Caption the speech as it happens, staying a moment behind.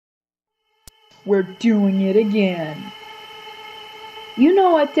we're doing it again. You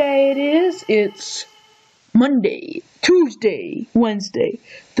know what day it is? It's Monday, Tuesday, Wednesday,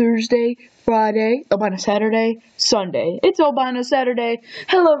 Thursday, Friday, AlbinoSaturday, Sunday. It's AlbinoSaturday.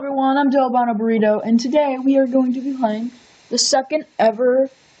 Hello everyone, I'm Albino Burrito, and today we are going to be playing the second ever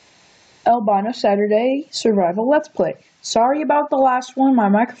AlbinoSaturday Survival Let's Play. Sorry about the last one, my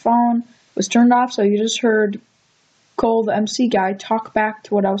microphone was turned off, so you just heard Cole, the MC guy, talk back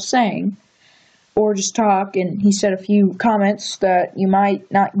to what I was saying. Or just talk, and he said a few comments that you might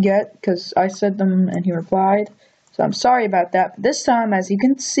not get, because I said them and he replied. So I'm sorry about that, but this time, as you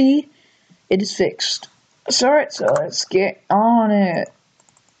can see, it is fixed. So alright, so let's get on it.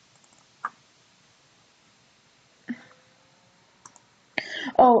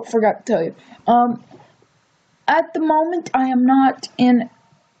 Oh, forgot to tell you. At the moment, I am not in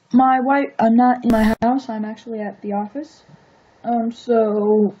I'm not in my house, I'm actually at the office.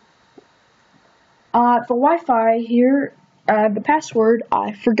 The Wi-Fi here, the password,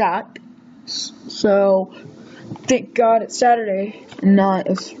 I forgot. So, thank God it's Saturday, and not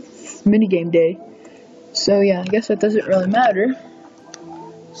a minigame day. So yeah, I guess that doesn't really matter.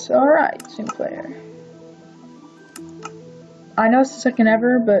 So alright, single player. I know it's the second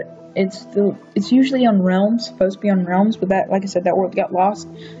ever, but it's usually on Realms, supposed to be on Realms, but that, like I said, that world got lost.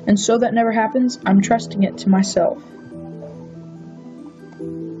 And so that never happens, I'm trusting it to myself.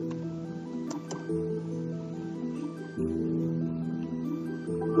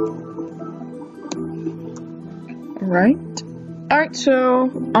 Alright, so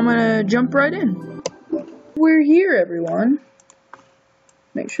I'm gonna jump right in. We're here, everyone.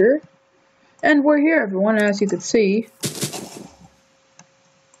 Make sure. And we're here, everyone, as you can see.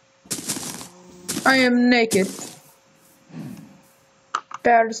 I am naked.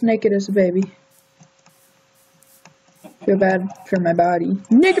 About as naked as a baby. Feel bad for my body.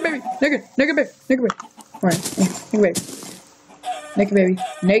 Naked baby! Naked baby! Naked baby! Alright, naked baby. Naked baby.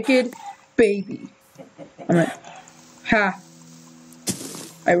 Naked baby. Alright. Ha.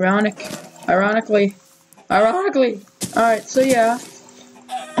 Ironically. Alright, so yeah.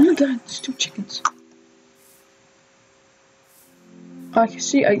 Oh my god, there's two chickens. I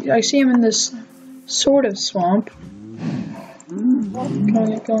see him in this sort of swamp.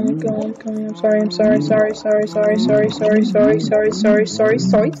 Going. I'm sorry.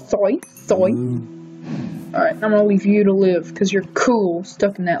 Alright, I'm gonna leave you to live, because you're cool,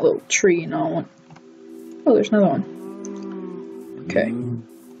 stuck in that little tree and all. Oh, there's another one. Okay.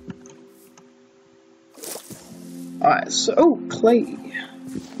 Alright, so, oh, clay.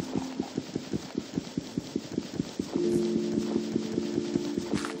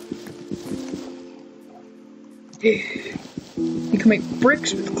 You can make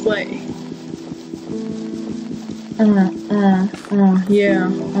bricks with clay. Yeah.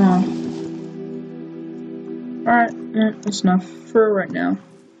 Alright, that's enough for right now.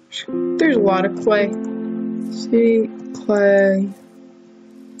 There's a lot of clay. See, clay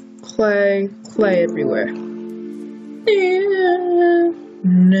everywhere.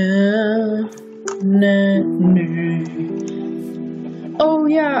 No. Oh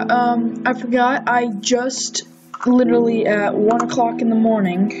yeah, I forgot. I just literally at 1 o'clock in the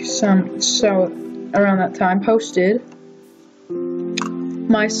morning, so around that time, posted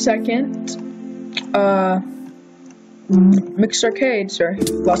my second mixed arcade. Sorry,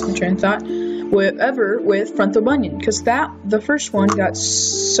 lost my train of thought. With Frontal Bunyan, because the first one got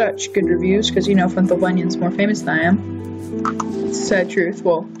such good reviews, because you know Frontal Bunyan's more famous than I am. It's the sad truth.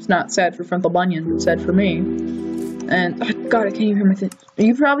 Well, it's not sad for Frontal Bunyan, it's sad for me. And oh god, I can't even hear my thing.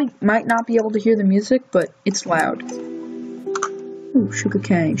 You probably might not be able to hear the music, but it's loud. Ooh,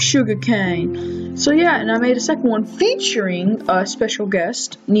 sugarcane. So yeah, and I made a second one featuring a special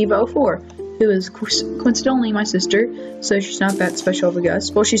guest, Neva04. Who is coincidentally my sister, so she's not that special of a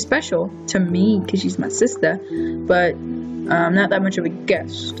guest. Well, she's special to me because she's my sister, but not that much of a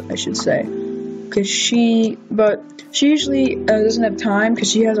guest, I should say. But she usually doesn't have time because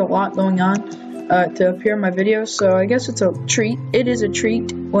she has a lot going on to appear in my videos. So I guess it's a treat. It is a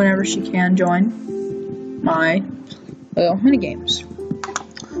treat whenever she can join my mini games.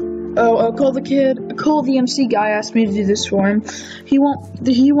 Oh, Cole the MC guy asked me to do this for him. He won't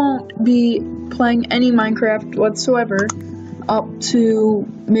be playing any Minecraft whatsoever up to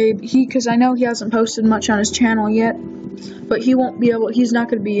because I know he hasn't posted much on his channel yet, but he's not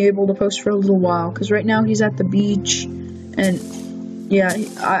going to be able to post for a little while, because right now he's at the beach, and yeah,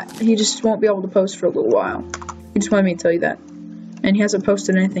 he just won't be able to post for a little while. He just wanted me to tell you that. And he hasn't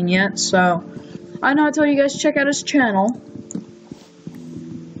posted anything yet, so I know I tell you guys to check out his channel.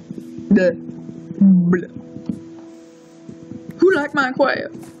 Who like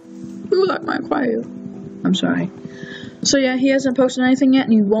Minecraft? Who let my quail? I'm sorry. So yeah, he hasn't posted anything yet,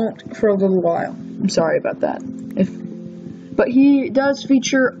 and he won't for a little while. I'm sorry about that. But he does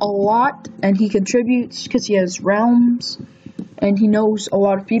feature a lot, and he contributes because he has realms, and he knows a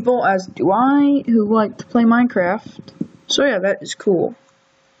lot of people, as do I, who like to play Minecraft. So yeah, that is cool.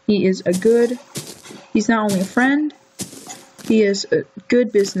 He's not only a friend, he is a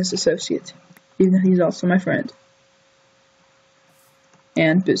good business associate, even though he's also my friend.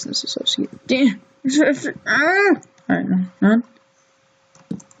 And business associate. Damn. Alright, no.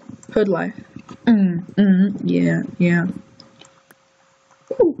 Hood life. Yeah.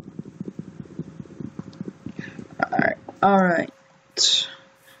 Woo. Alright.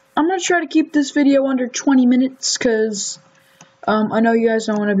 I'm gonna try to keep this video under 20 minutes, because I know you guys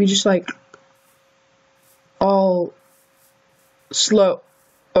don't want to be just like all slow.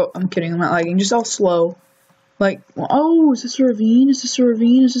 Oh, I'm kidding, I'm not lagging. Just all slow. Like, oh, is this a ravine? Is this a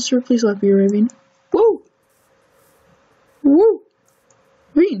ravine? Is this a, please let it be a ravine. Woo! Woo!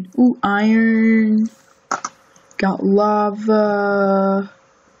 Ravine. Ooh, iron. Got lava.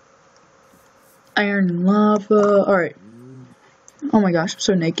 Iron and lava. Alright. Oh my gosh, I'm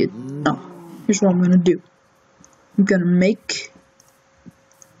so naked. Oh, here's what I'm gonna do. I'm gonna make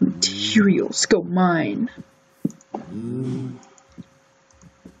materials. Go mine.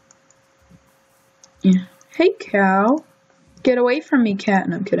 Yeah. Hey, cow. Get away from me, cat.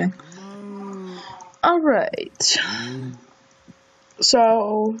 No, I'm kidding. Alright.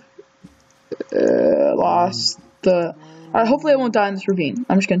 So, lost the... hopefully I won't die in this ravine.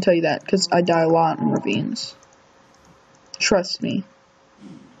 I'm just gonna tell you that, because I die a lot in ravines. Trust me.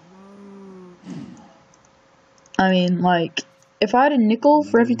 I mean, like, if I had a nickel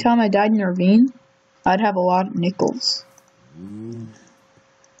for every time I died in a ravine, I'd have a lot of nickels.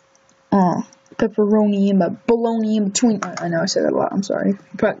 Oh, pepperoni and bologna in between. I know I say that a lot, I'm sorry.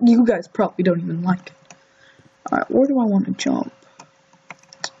 But you guys probably don't even like it. Alright, where do I want to jump?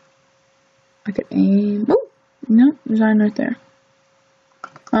 I could aim. Oh, no, there's iron right there.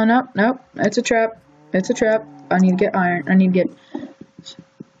 Oh, no, it's a trap. It's a trap. I need to get iron. I need to get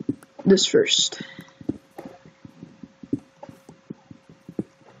this first.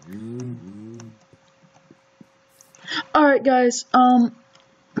 Alright, guys,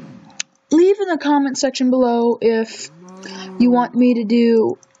 leave in the comment section below if you want me to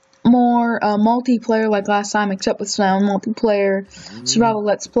do more multiplayer like last time, except with sound multiplayer survival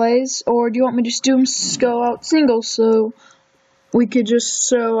let's plays, or do you want me to just do them go out single so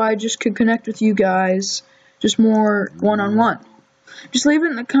I just could connect with you guys, just more one-on-one. Just leave it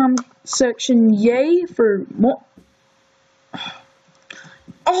in the comment section. Yay for more.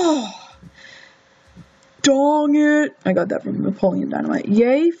 Oh, dang it! I got that from Napoleon Dynamite.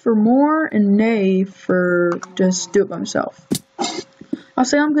 Yay for more, and nay for just do it by myself. I'll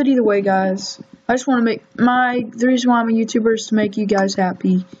say I'm good either way, guys. I just want to make the reason why I'm a YouTuber is to make you guys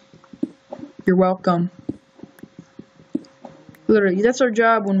happy. You're welcome. Literally, that's our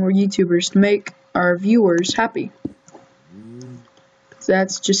job when we're YouTubers, to make our viewers happy.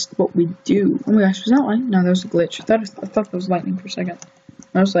 That's just what we do. Oh my gosh, was that lightning? No, that was a glitch. I thought that was lightning for a second.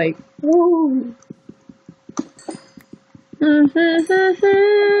 I was like, whoa. Oh,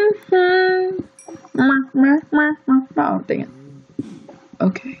 dang it.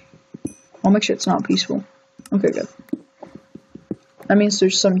 Okay. I'll make sure it's not peaceful. Okay, good. That means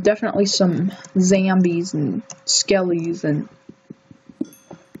there's definitely some zombies and skellies and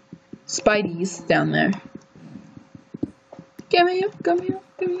spideys down there. Give me up.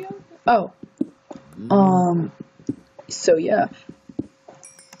 Oh. So yeah.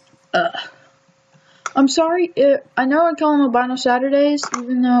 I'm sorry, I know I call them AlbinoSaturdays,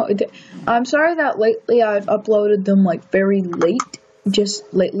 even though I'm sorry that lately I've uploaded them like very late.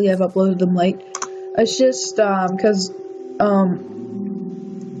 Just lately I've uploaded them late. It's just because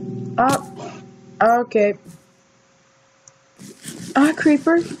okay.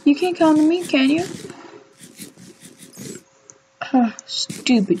 Creeper, you can't come to me, can you?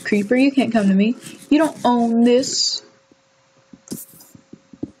 Stupid creeper, you can't come to me. You don't own this.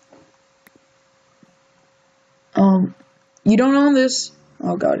 You don't own this.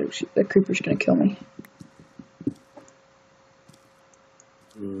 Oh god, that creeper's gonna kill me.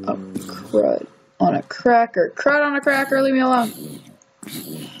 Oh, crud on a cracker. Crud on a cracker, leave me alone.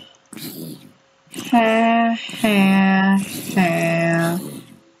 Ha ha ha.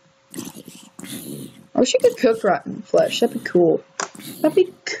 I wish you could cook rotten flesh. That'd be cool. That'd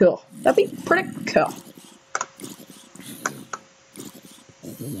be cool. That'd be pretty cool.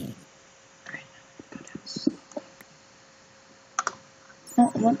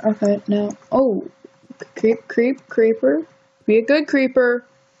 Oh, okay, no. Oh, creeper. Be a good creeper.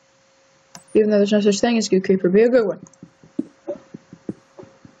 Even though there's no such thing as good creeper. Be a good one.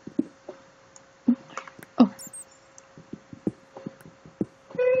 Oh.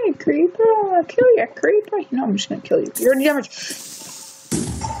 Hey, creeper. I'll kill you, creeper. No, I'm just gonna kill you. You're damage.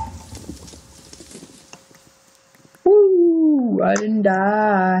 Woo! I didn't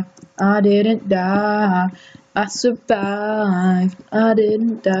die. I didn't die. I survived. I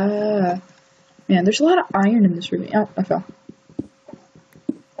didn't die. Man, there's a lot of iron in this ravine. Oh, I fell.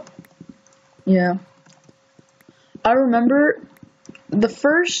 Yeah. I remember the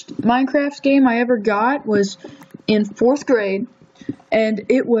first Minecraft game I ever got was in 4th grade, and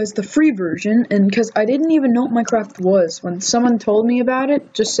it was the free version, and because I didn't even know what Minecraft was. When someone told me about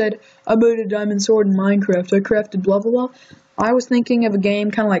it, just said, I made a diamond sword in Minecraft, I crafted blah blah blah, I was thinking of a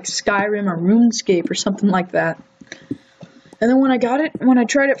game kind of like Skyrim or RuneScape or something like that. And then when I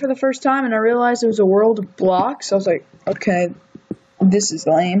tried it for the first time and I realized it was a world of blocks, I was like, okay, this is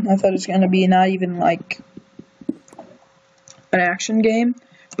lame. I thought it was going to be not even like an action game.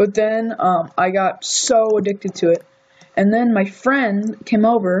 But then I got so addicted to it. And then my friend came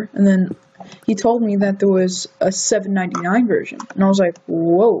over and then he told me that there was a $7.99 version. And I was like,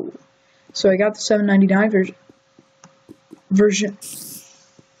 whoa. So I got the $7.99 version.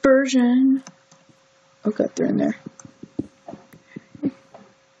 Oh god, they're in there.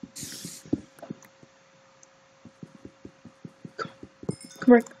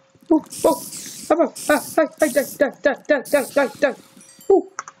 Come right. Oh, oh. Die.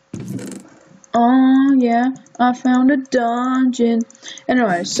 Oh yeah, I found a dungeon.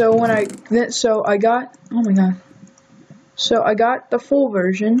 Anyway, so I got, oh my god. So I got the full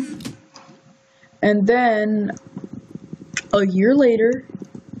version, and then a year later,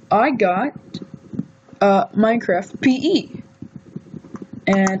 I got Minecraft PE.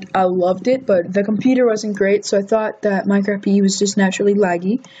 And I loved it, but the computer wasn't great, so I thought that Minecraft PE was just naturally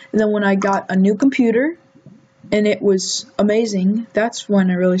laggy. And then when I got a new computer, and it was amazing, that's when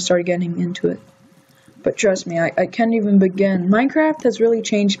I really started getting into it. But trust me, I can't even begin. Minecraft has really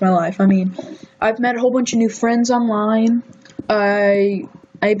changed my life. I mean, I've met a whole bunch of new friends online. I'm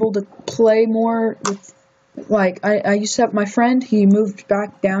able to play more with, like, I used to have my friend, he moved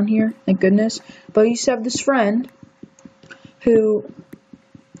back down here, thank goodness. But I used to have this friend who,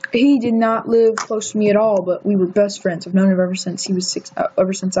 he did not live close to me at all, but we were best friends. I've known him ever since he was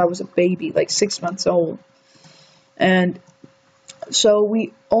ever since I was a baby, like 6 months old. And so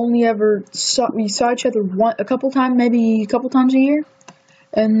we only ever saw each other a couple times a year.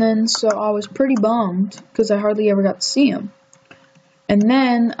 And then so I was pretty bummed because I hardly ever got to see him. And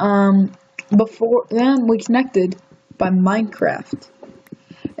then before then we connected by Minecraft.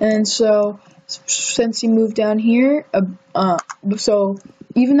 And so since he moved down here, so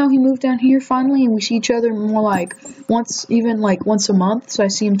even though he moved down here finally, and we see each other more like once a month, so I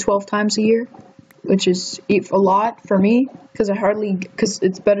see him 12 times a year, which is a lot for me, because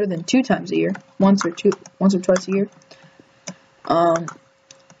it's better than 2 times a year, once or twice a year.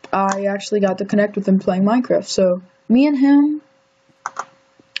 I actually got to connect with him playing Minecraft, so me and him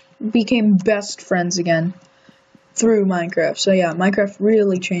became best friends again through Minecraft. So yeah, Minecraft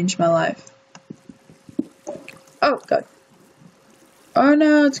really changed my life. Oh god. Oh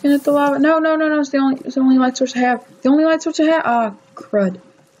no, it's gonna hit the lava. No, it's the only light source I have. Ah, crud. Okay.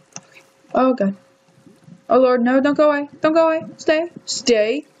 Oh god. Oh lord, no, don't go away. Don't go away. Stay.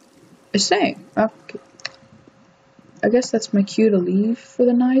 It's staying. Okay. I guess that's my cue to leave for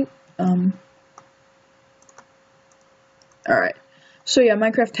the night. Alright. So yeah,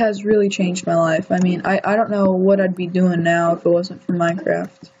 Minecraft has really changed my life. I mean, I don't know what I'd be doing now if it wasn't for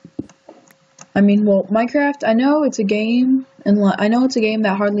Minecraft. I mean, well, Minecraft, I know it's a game, and I know it's a game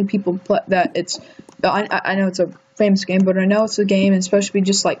that hardly people play, I know it's a famous game, but I know it's a game, and it's supposed to be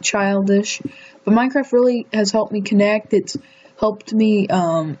just, like, childish. But Minecraft really has helped me connect. It's helped me,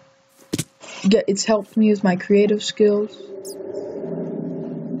 with my creative skills.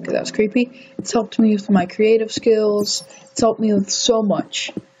 Okay, that was creepy. It's helped me with my creative skills. It's helped me with so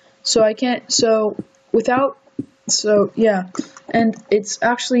much. Yeah. And it's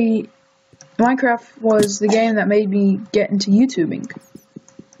actually, Minecraft was the game that made me get into YouTubing.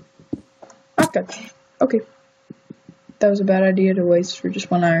 Okay. That was a bad idea to waste for just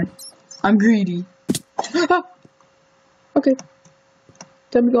 1 iron. I'm greedy. Ah! Okay.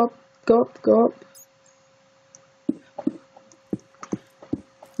 Time to go up.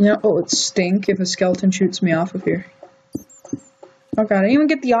 You know, oh, it stink if a skeleton shoots me off of here. Oh god, I didn't even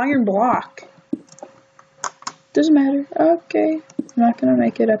get the iron block. Doesn't matter. Okay. I'm not gonna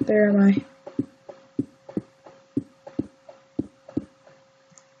make it up there, am I?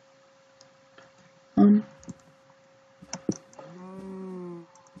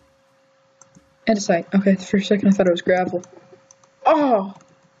 Andesite. Okay, for a second I thought it was gravel. Oh!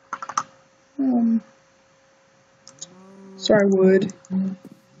 Sorry, wood.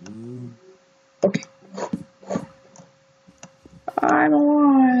 Okay. I'm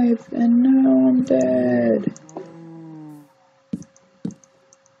alive, and now I'm dead.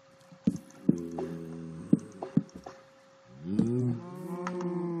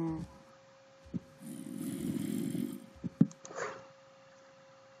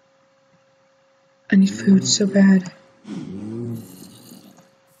 I need food so bad.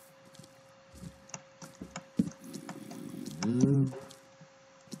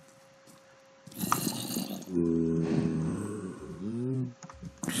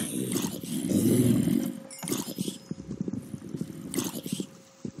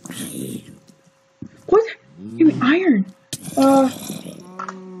 What? Give me iron. Oh,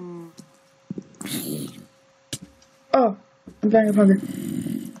 I'm dying of hunger.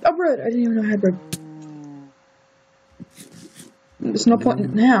 Oh, bread. I didn't even know I had bread. There's no point in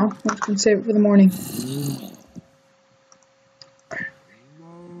it now. I'm just gonna save it for the morning.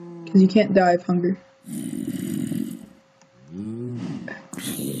 Because you can't die of hunger.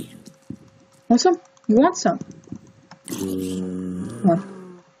 Want some? You want some? Come on.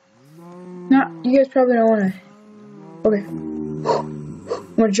 Nah, you guys probably don't want to. Okay.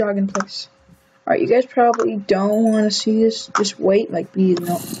 I'm gonna jog in place. Alright, you guys probably don't want to see this. Just wait, like, be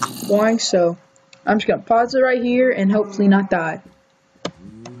boring. So, I'm just gonna pause it right here and hopefully not die.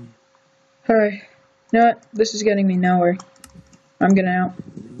 Alright. You know what? This is getting me nowhere. I'm getting out.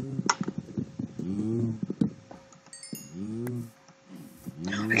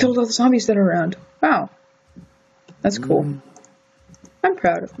 I killed all the zombies that are around. Wow. That's cool. I'm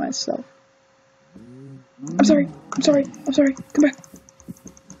proud of myself. I'm sorry. I'm sorry. I'm sorry. Come back.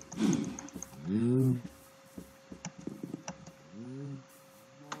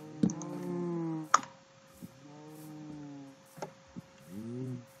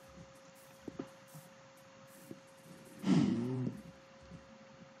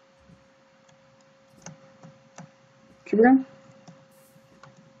 Keep it going.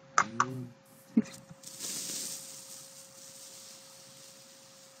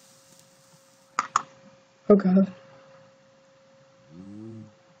 Oh god.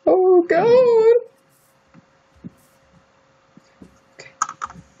 Oh god! Okay.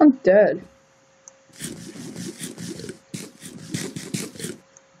 I'm dead.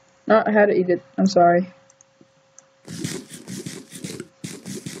 No, I had to eat it. I'm sorry.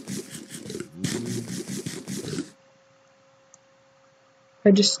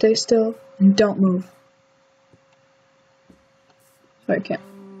 I just stay still and don't move. So I can't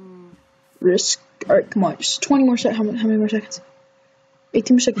risk. Alright, come on. Just 20 more seconds. How many more seconds?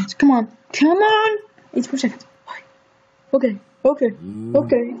 18 more seconds. Come on. Come on! 18 more seconds. Okay. Okay.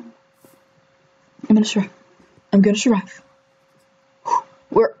 Okay. I'm gonna survive. I'm gonna survive.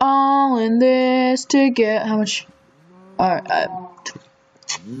 We're all in this together. How much? Alright. At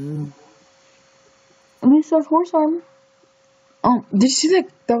least that's horse armor. Did you see that?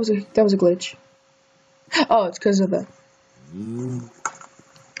 That was a glitch. Oh, it's because of the.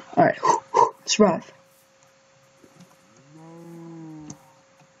 Alright. Survive.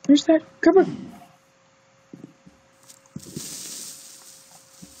 Where's that? Come on.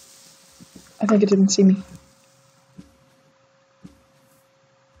 I think it didn't see me.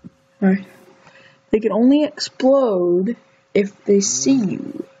 Alright. They can only explode if they see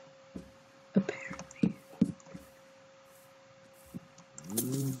you. Apparently.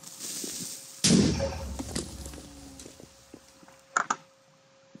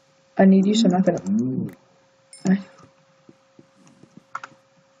 I need you, so I'm not gonna. Alright.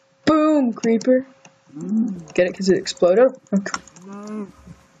 Boom, creeper. Get it? Because it exploded? Okay.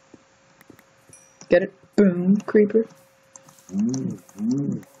 Get it? Boom, creeper.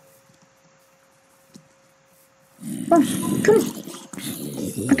 Oh, come on.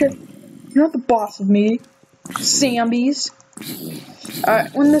 Okay. You're not the boss of me. Zombies.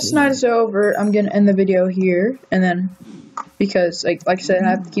 Alright, when this night is over, I'm gonna end the video here, and then, because, like I said, I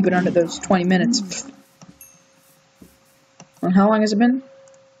have to keep it under those 20 minutes. And how long has it been?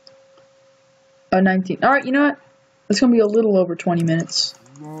 19. Alright, you know what? It's gonna be a little over 20 minutes.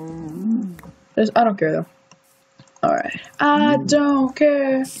 I don't care, though. Alright. I don't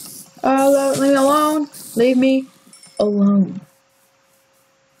care. Leave me alone. Leave me alone.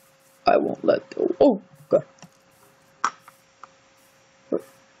 I won't let go. Oh, God.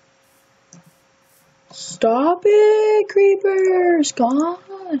 Stop it, creepers.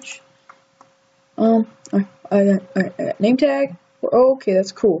 Gosh. Name tag. Okay,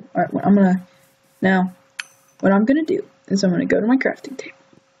 that's cool. Alright, I'm gonna. Now, what I'm gonna do is I'm gonna go to my crafting table.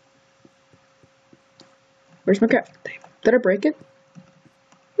 Where's my crafting table? Did I break it?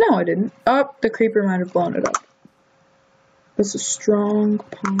 No, I didn't. Oh, the creeper might have blown it up. That's a strong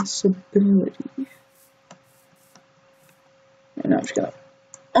possibility. And now I'm just gonna.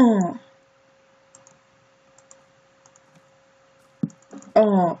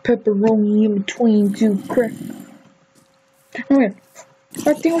 Pepperoni in between two crap. Okay.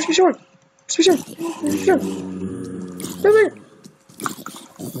 That thing was my sword. It's my sword. Over here.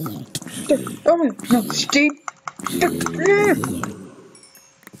 Oh man, no, Steve.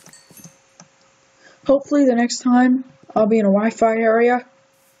 Hopefully the next time I'll be in a Wi-Fi area.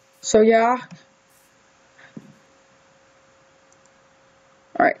 So yeah.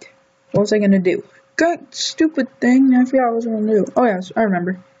 Alright. What was I gonna do? Good stupid thing. I forgot what I was gonna do. Oh yeah, I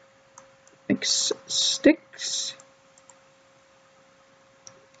remember. Like sticks.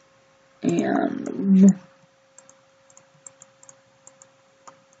 And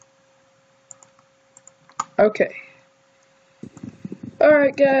okay.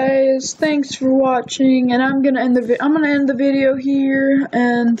 Alright guys, thanks for watching, and I'm gonna end the video here,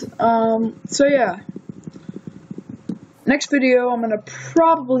 and so yeah. Next video I'm gonna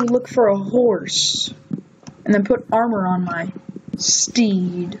probably look for a horse and then put armor on my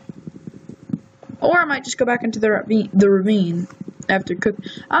steed. Or I might just go back into the ravine after cooking.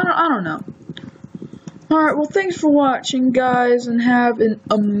 I don't know. Alright, well thanks for watching guys, and have an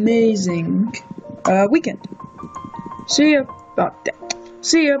amazing weekend. See ya.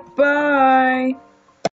 See ya. Bye.